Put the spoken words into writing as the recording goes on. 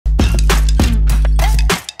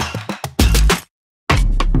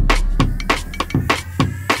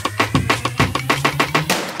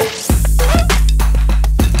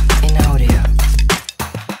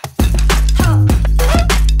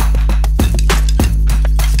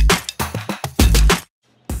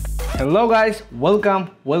Hello guys, welcome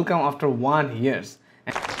after 1 year.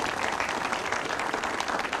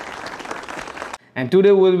 And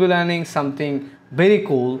today we'll be learning something very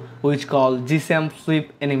cool which called GSAP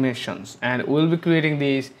Flip Animations, and we'll be creating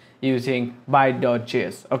these using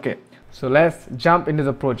VITE.js. Okay, so let's jump into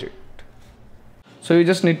the project. So you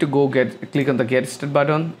just need to click on the get started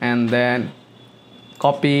button and then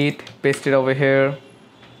copy it, paste it over here.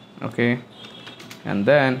 Okay, and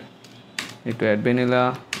then need to add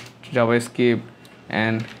vanilla, javascript,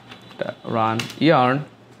 and run yarn.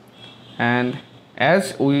 And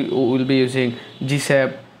as we will be using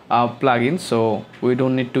GSAP plugin, so we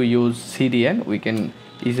don't need to use CDN. We can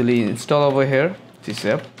easily install over here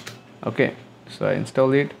GSAP. Okay, so I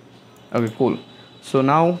install it. Okay, cool. So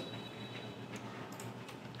now,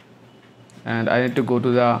 and I need to go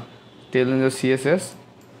to the Tailwind CSS.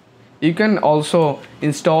 You can also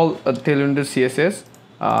install a Tailwind CSS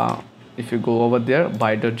if you go over there,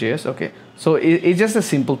 VITE.js. Okay, so it's just a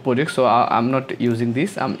simple project, so I'm not using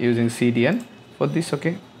this. I'm using CDN for this.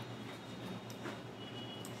 Okay,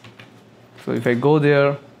 so if I go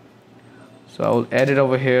there, so I will add it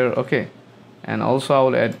over here. Okay, and also I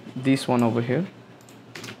will add this one over here.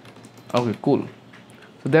 Okay, cool.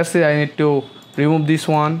 So that's it. I need to remove this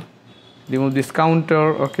one, remove this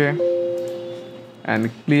counter. Okay,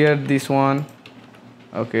 and clear this one.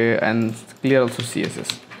 Okay, and clear also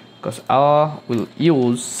CSS, because I will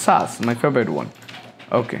use SASS, my favorite one.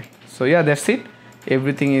 Okay, so yeah, that's it.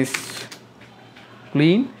 Everything is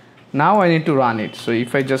clean. Now I need to run it. So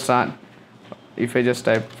if I just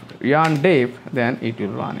type yarn dev, then it will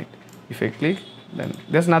run it. If I click, then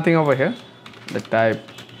there's nothing over here. Let's type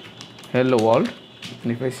hello world,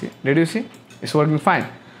 and if I see, did you see? It's working fine.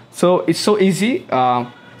 So it's so easy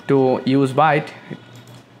to use VITE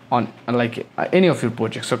on like any of your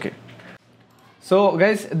projects. Okay, so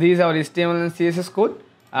guys, these are HTML and CSS code,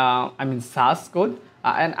 I mean SASS code,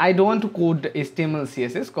 and I don't want to code HTML and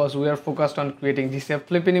CSS because we are focused on creating GSAP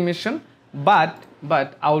Flip Animation, but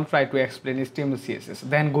I will try to explain HTML CSS,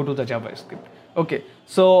 then go to the JavaScript. Okay,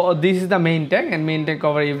 so this is the main tag, and main tag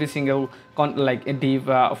cover every single like a div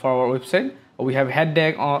for our website. We have head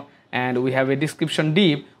tag and we have a description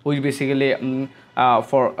div, which basically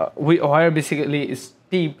where basically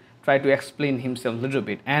Steve try to explain himself a little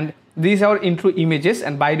bit. And these are intro images,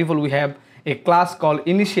 and by default we have a class called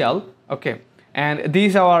initial. Okay, and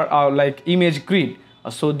these are our like image grid.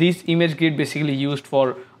 So this image grid basically used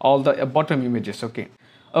for all the bottom images.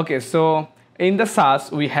 Okay, so in the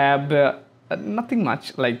SASS we have nothing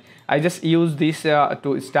much. Like I just use this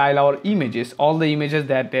to style our images, all the images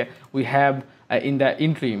that we have in the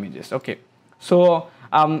intro images. Okay, so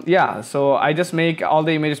yeah, so I just make all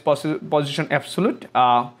the images position absolute,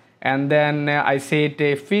 and then I set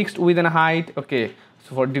a fixed width and height. Okay,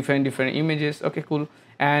 so for different images. Okay, cool.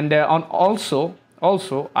 And on also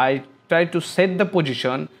I try to set the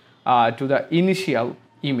position to the initial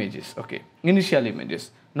images. Okay, initial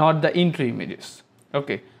images, not the intro images.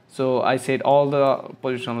 Okay, so I set all the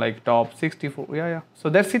position like top 64. Yeah, so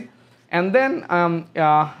that's it. And then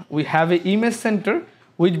we have an image center,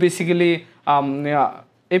 which basically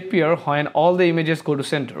appear when all the images go to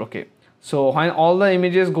center. Okay, so when all the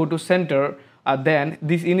images go to center, then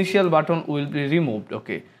this initial button will be removed.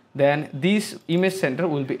 Okay, then this image center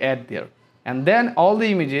will be added there, and then all the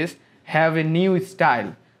images have a new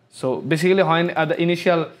style. So basically when the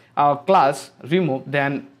initial class removed,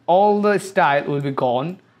 then all the style will be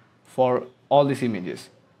gone for all these images.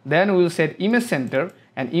 Then we will set image center,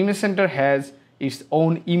 and image center has its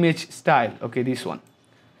own image style. Okay, this one.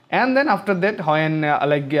 And then after that, when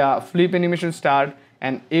flip animation start,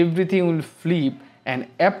 and everything will flip and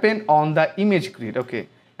append on the image grid. Okay,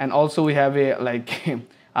 and also we have a like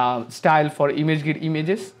style for image grid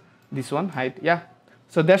images. This one, height. Yeah,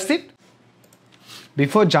 so that's it.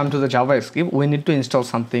 Before jump to the JavaScript, we need to install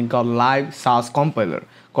something called live SASS compiler,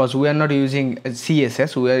 because we are not using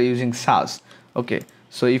CSS, we are using SASS. Okay,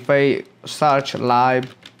 so if I search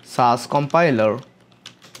live SASS compiler,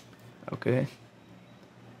 okay,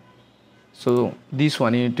 so this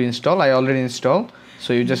one you need to install. I already installed,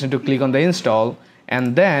 so you just need to click on the install,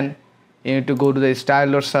 and then you need to go to the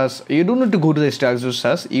styler SASS. You don't need to go to the styler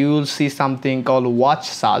SASS. You will see something called watch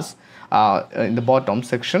SASS in the bottom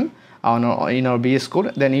section in our VS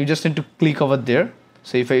Code. Then you just need to click over there.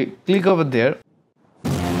 So if I click over there,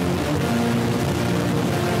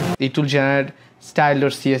 it will generate styler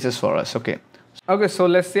CSS for us. Okay, so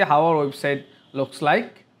let's see how our website looks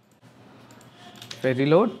like. If I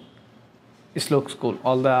reload, it looks cool,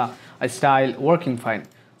 all the style working fine.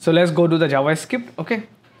 So let's go to the JavaScript. Okay,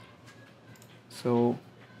 so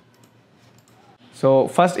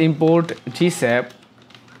first import GSAP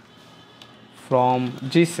from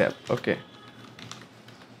GSAP. Okay,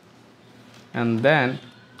 and then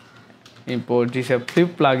import GSAP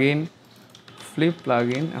Flip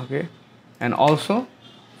Plugin. Okay, and also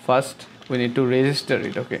first we need to register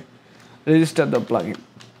it. Okay, register the plugin.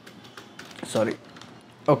 Sorry.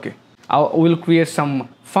 Okay, I will create some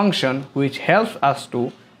function which helps us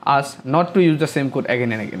not to use the same code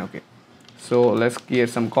again and again. Okay, so let's create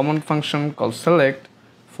some common function called select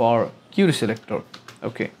for query selector.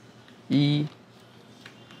 Okay, e,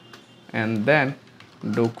 and then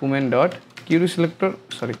document dot query selector,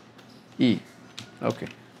 sorry, e. Okay,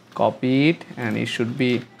 copy it, and it should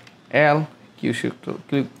be l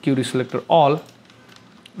query selector all,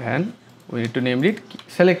 and we need to name it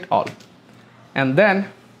select all. And then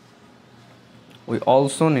we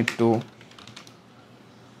also need to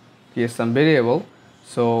create some variable.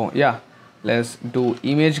 So yeah, let's do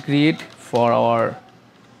image grid for our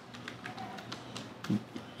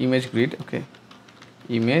image grid. Okay,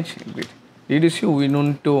 image grid. Did you see we don't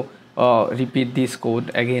need to repeat this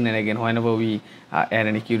code again and again whenever we add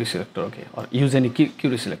any query selector, okay, or use any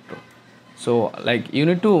query selector. So like you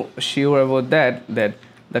need to sure about that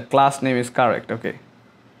the class name is correct. Okay,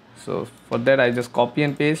 so for that I just copy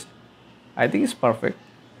and paste. I think it's perfect.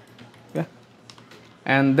 Yeah,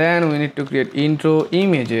 and then we need to create intro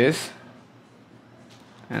images,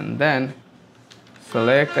 and then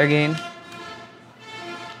select again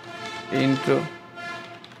intro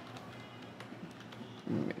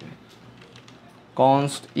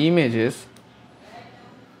const images,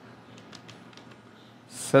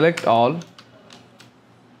 select all,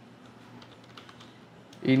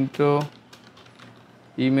 intro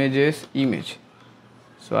images image.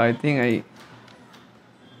 So I think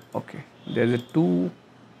okay, there's a 2.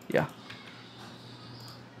 Yeah,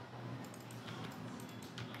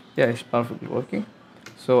 it's perfectly working.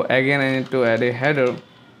 So again I need to add a header,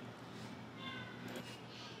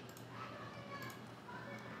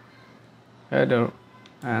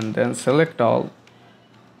 and then select all,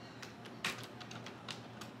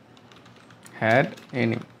 head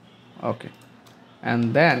any. Okay,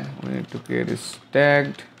 and then we need to create this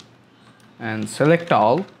tagged and select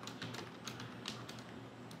all,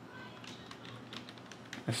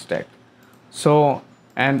 stack. So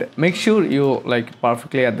and make sure you like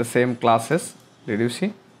perfectly at the same classes. Did you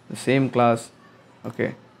see the same class?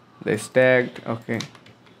 Okay, they stacked. Okay,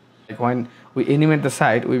 like when we animate the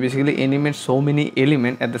site, we basically animate so many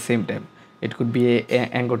elements at the same time. It could be a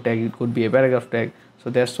anchor tag, it could be a paragraph tag. So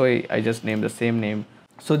that's why I just named the same name.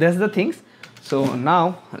 So that's the things. So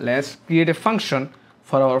now let's create a function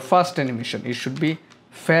for our first animation. It should be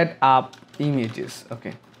fed up images.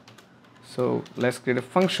 Okay, so let's create a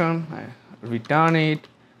function. I return it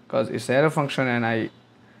because it's an error function, and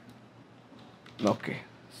okay,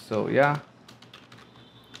 so yeah,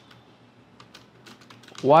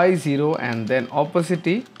 y0, and then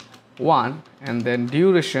opacity 1, and then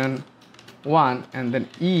duration 1, and then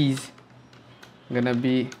is gonna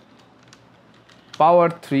be power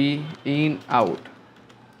 3 in out,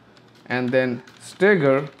 and then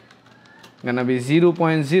stagger gonna be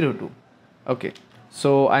 0.02. okay,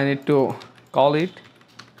 so I need to call it.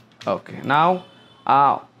 Okay, now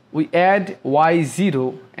we add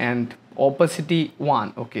y0 and opacity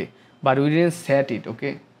 1. Okay, but we didn't set it.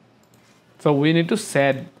 Okay, so we need to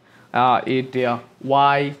set it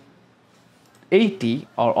y80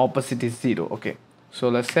 or opacity 0. Okay, so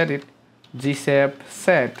let's set it GSAP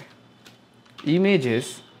set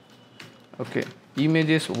images. Okay,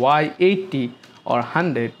 images y80 or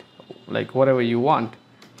 100, like whatever you want,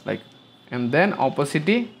 like, and then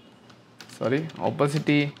opacity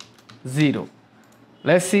 0.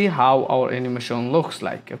 Let's see how our animation looks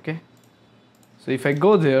like. Okay, so if I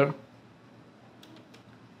go there,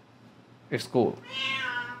 it's cool.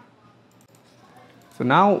 So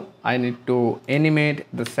now I need to animate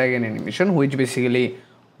the second animation, which basically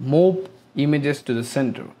move images to the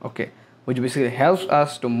center. Okay, which basically helps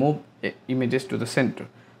us to move images to the center.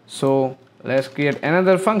 So let's create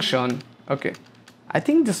another function. Okay, I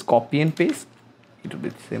think just copy and paste, it will be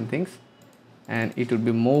the same things, and it will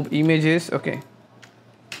be move images. Okay,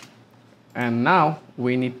 and now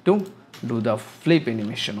we need to do the flip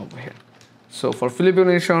animation over here. So for flip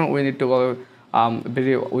animation we need to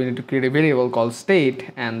create a variable called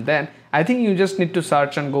state, and then I think you just need to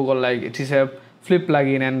search on Google like GSAP Flip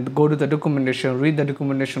Plugin and go to the documentation, read the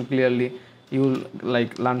documentation clearly. You will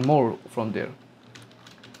like learn more from there.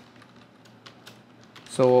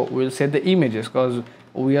 So we'll set the images because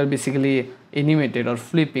we are basically animated or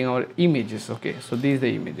flipping our images. Okay, so these are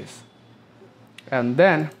the images, and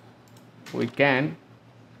then we can,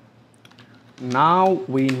 now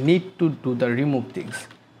we need to do the remove things.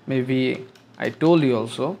 Maybe I told you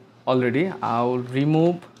also already, I will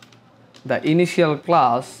remove the initial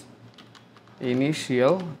class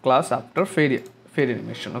after fade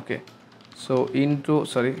animation. Okay, so into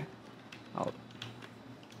sorry out.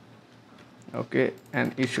 Okay,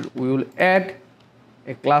 and we will add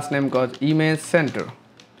a class name called image center.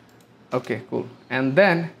 Okay, cool. And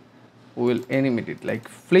then we will animate it like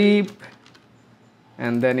flip,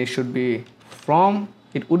 and then it should be from,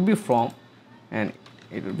 it would be from, and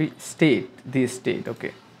it will be state, this state.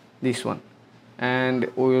 Okay, this one.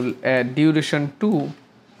 And we will add duration 2.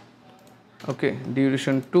 Okay,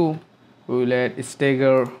 duration 2, we will add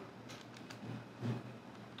stagger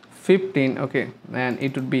 15. Okay, and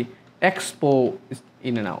it would be expo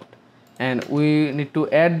in and out, and we need to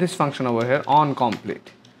add this function over here on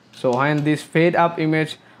complete. So when this fade up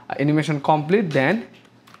image animation complete, then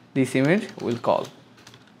this image will call.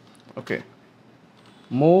 Okay,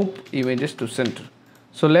 move images to center.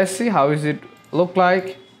 So let's see how is it look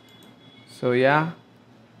like. So yeah,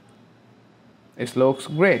 it looks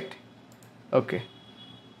great. Okay,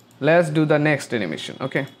 let's do the next animation.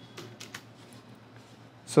 Okay,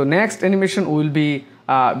 so next animation will be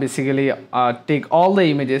basically take all the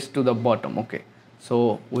images to the bottom. Okay,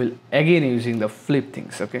 so we'll again using the flip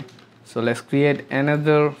things. Okay, so let's create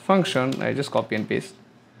another function. I just copy and paste.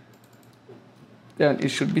 Then it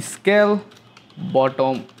should be scale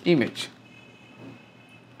bottom image.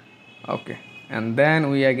 Okay, and then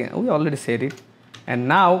we already said it, and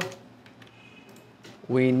now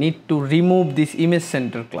we need to remove this image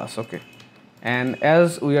center class. Okay, and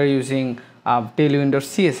as we are using Tailwind or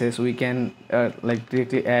CSS, we can like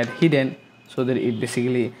directly add hidden, so that it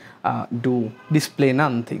basically do display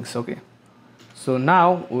none things. Okay, so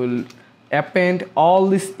now we'll append all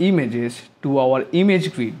these images to our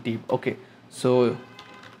image grid div. Okay, so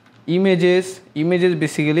images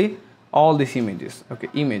basically all these images. Okay,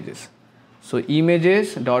 images. So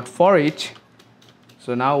images dot for each.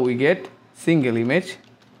 So now we get single image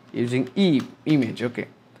using image. Okay,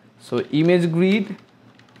 so image grid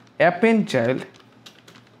append child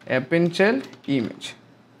image.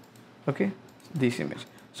 Okay, this image.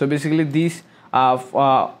 So basically this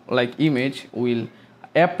like image will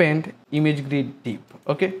append image grid div.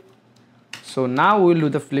 Okay, so now we'll do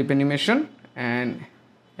the flip animation, and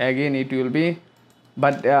again it will be,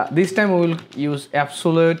 but this time we will use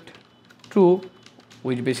absolute true,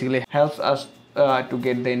 which basically helps us to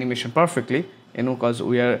get the animation perfectly, you know, because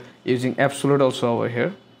we are using absolute also over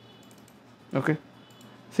here. Okay,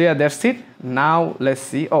 so yeah, that's it. Now let's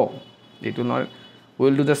see. Oh, it will not.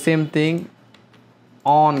 We'll do the same thing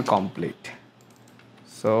on complete.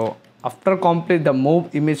 So after complete the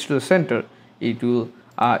move image to the center, it will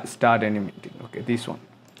start animating. Okay, this one.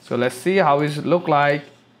 So let's see how it look like.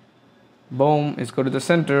 Boom, it's go to the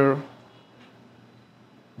center.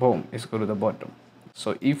 Boom, it's go to the bottom.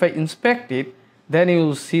 So if I inspect it, then you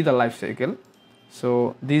will see the life cycle.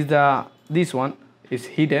 So this one is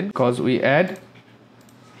hidden because we add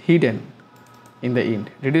hidden in the end.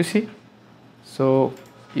 Did you see? So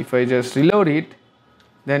if I just reload it,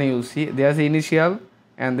 then you will see there's the initial,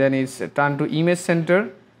 and then it's turned to image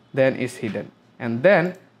center, then it's hidden, and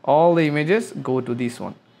then all the images go to this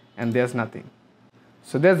one, and there's nothing.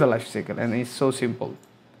 So there's the life cycle, and it's so simple.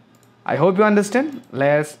 I hope you understand.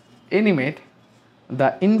 Let's animate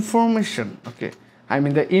the information. Okay, I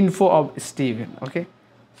mean the info of Steven. Okay,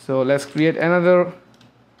 so let's create another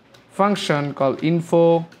function called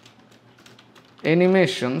info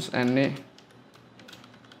animations, and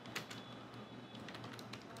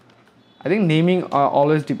I think naming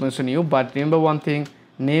always depends on you, but remember one thing,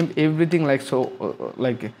 name everything like so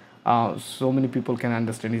so many people can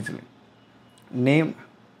understand easily. Name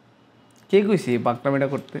ke koise bakrameta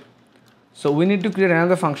korte. So we need to create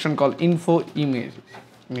another function called info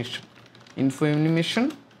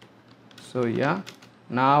animation. So yeah,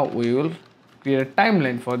 now we will create a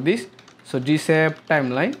timeline for this. So GSAP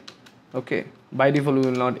timeline. Okay, by default we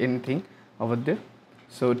will not anything over there.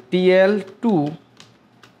 So TL2,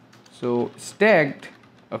 so stacked.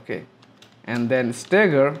 Okay, and then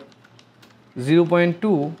stagger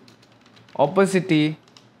 0.2, opacity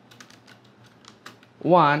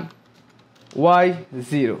 1,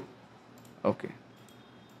 y0. Okay,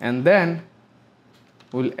 and then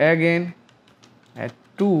we'll again add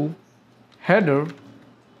 2 header.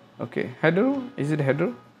 Okay, header, is it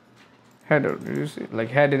header? Header, did you see, like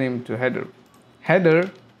header name to header,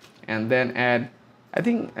 and then add, I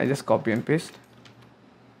think I just copy and paste,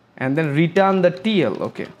 and then return the TL.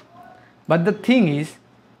 Okay, but the thing is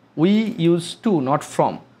we use to, not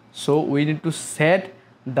from, so we need to set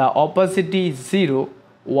the opacity 0,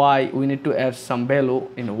 y, we need to add some value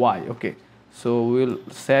in y. Okay, so we'll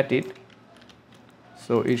set it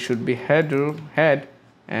so it should be head,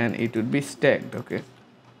 and it would be stacked. Okay,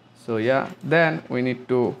 so yeah, then we need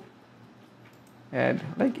to add,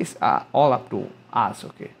 like, it's all up to us.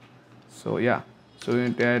 Okay, so yeah, so we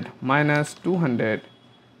need to add minus 200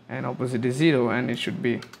 and opposite is 0, and it should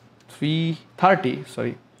be 330,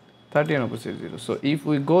 sorry, 30 and opposite 0. So if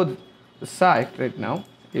we go to the site right now,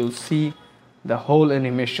 you'll see the whole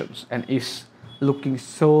animations, and it's looking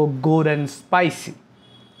so good and spicy.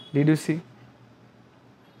 Did you see?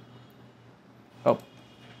 Oh,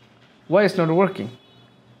 why it's not working?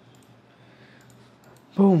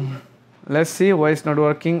 Boom. Let's see why it's not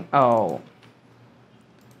working. Oh,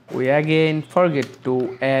 we again forget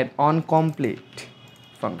to add onComplete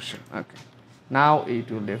function. Okay, now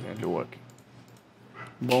it will definitely work.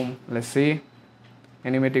 Boom. Let's see,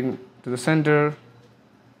 animating to the center,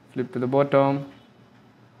 flip to the bottom.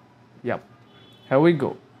 Yep, here we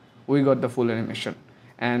go, we got the full animation.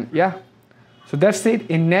 And yeah, so that's it.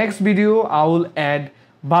 In next video I will add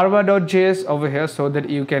barba.js over here so that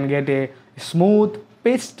you can get a smooth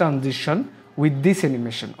page transition with this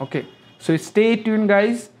animation. Okay, so stay tuned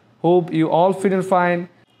guys, hope you all feel fine.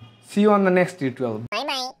 See you on the next tutorial. Bye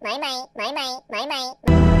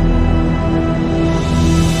bye.